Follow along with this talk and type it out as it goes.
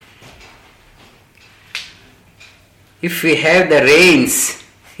if we have the reins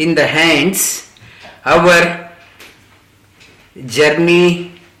in the hands, our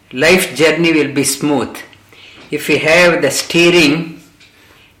life journey will be smooth. If we have the steering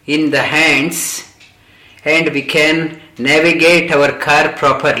in the hands and we can navigate our car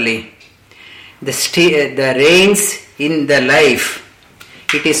properly, the reins in the life,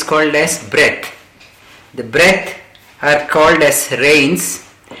 it is called as breath. The breath are called as reins,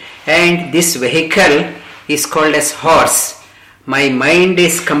 and this vehicle is called as horse. My mind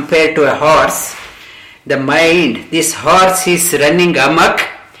is compared to a horse. The mind, this horse is running amok,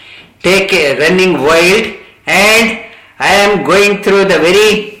 running wild, and I am going through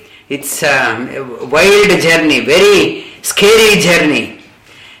it's a wild journey, very scary journey.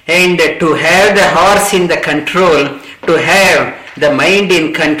 And to have the horse in the control, to have the mind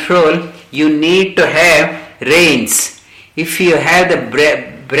in control, you need to have reins. If you have the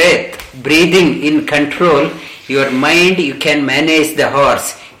breathing in control, your mind, you can manage the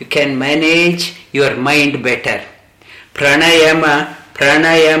horse. You can manage your mind better. Pranayama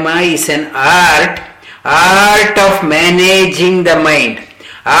is an art of managing the mind,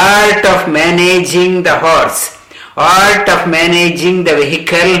 art of managing the horse, art of managing the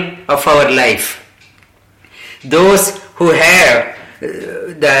vehicle of our life. Those who have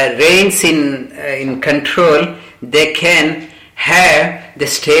the reins in control, they can have the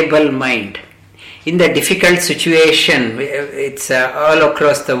stable mind. In the difficult situation, it's all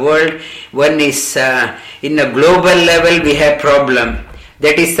across the world. One is in a global level we have problem.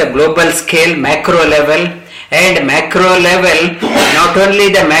 That is the global scale, macro level. And macro level, not only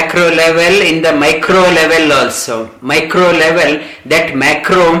the macro level, in the micro level also. Micro level, that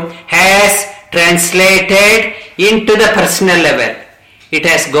macro has translated into the personal level. It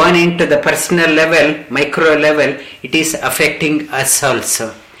has gone into the personal level, micro level. It is affecting us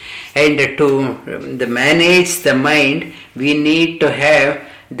also. And to manage the mind, we need to have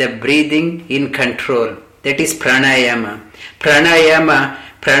the breathing in control. That is pranayama. Pranayama,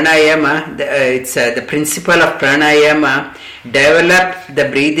 it's the principle of pranayama. Develop the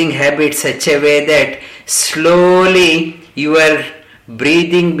breathing habit such a way that slowly your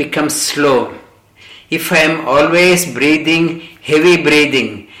breathing becomes slow. If I am always breathing, heavy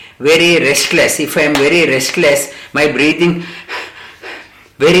breathing, very restless, if I am very restless, my breathing,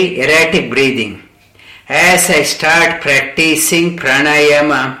 very erratic breathing. As I start practicing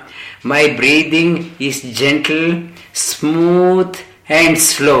pranayama, my breathing is gentle, smooth and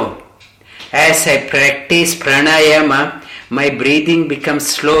slow. As I practice pranayama, my breathing becomes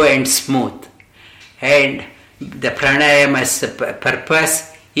slow and smooth. And the pranayama's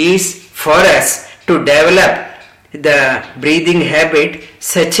purpose is for us to develop the breathing habit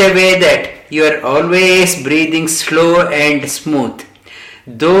such a way that you are always breathing slow and smooth.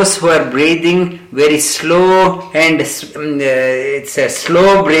 Those who are breathing very slow and it's a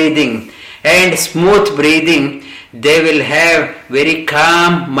slow breathing and smooth breathing, they will have very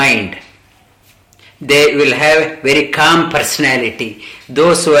calm mind. They will have very calm personality.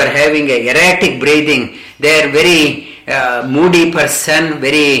 Those who are having a erratic breathing, they are very moody person,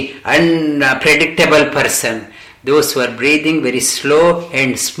 very unpredictable person. Those who are breathing very slow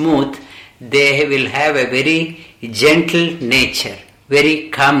and smooth, they will have a very gentle nature, very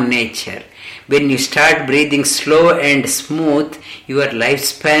calm nature. When you start breathing slow and smooth, your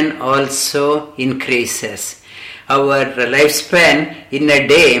lifespan also increases. Our lifespan in a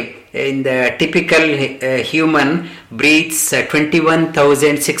day, in the typical human breathes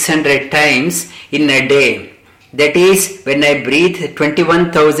 21,600 times in a day. That is, when I breathe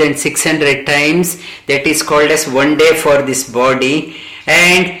 21,600 times, that is called as one day for this body.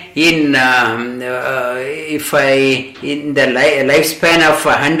 And in the lifespan of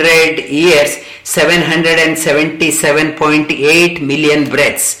 100 years, 777.8 million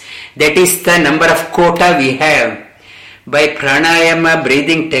breaths. That is the number of quota we have. By pranayama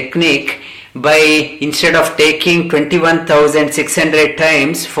breathing technique, instead of taking 21,600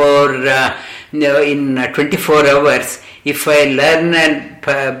 times in 24 hours, if I learn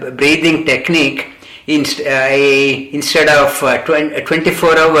a breathing technique, instead of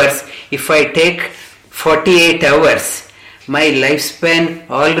 24 hours, if I take 48 hours, my lifespan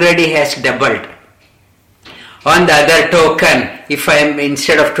already has doubled. On the other token, if I am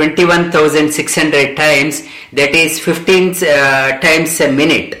instead of 21,600 times, that is 15 times a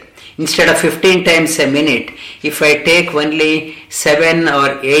minute. Instead of 15 times a minute, if I take only 7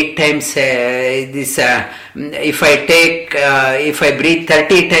 or 8 times if I breathe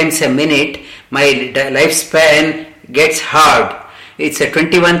 30 times a minute, my lifespan gets hard. It's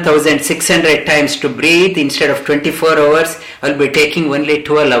 21,600 times to breathe. Instead of 24 hours, I'll be taking only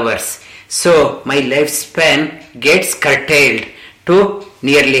 12 hours. So my lifespan gets curtailed to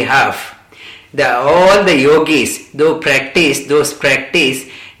nearly half. All the yogis, those practice,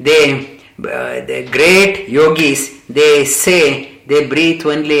 the great yogis, they say they breathe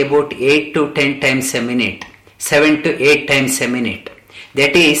only about 8 to 10 times a minute, 7 to 8 times a minute.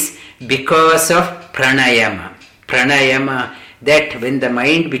 That is because of pranayama. Pranayama, that when the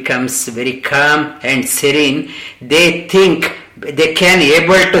mind becomes very calm and serene, they can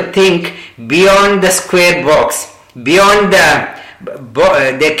able to think beyond the square box, beyond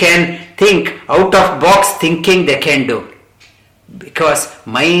they can think out of box thinking they can do. Because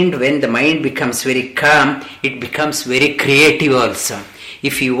when the mind becomes very calm, it becomes very creative also.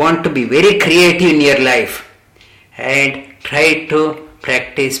 If you want to be very creative in your life, and try to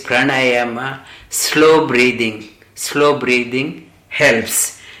practice pranayama, slow breathing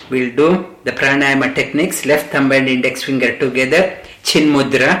helps. We'll do the pranayama techniques, left thumb and index finger together, chin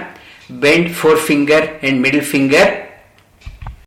mudra, bend forefinger and middle finger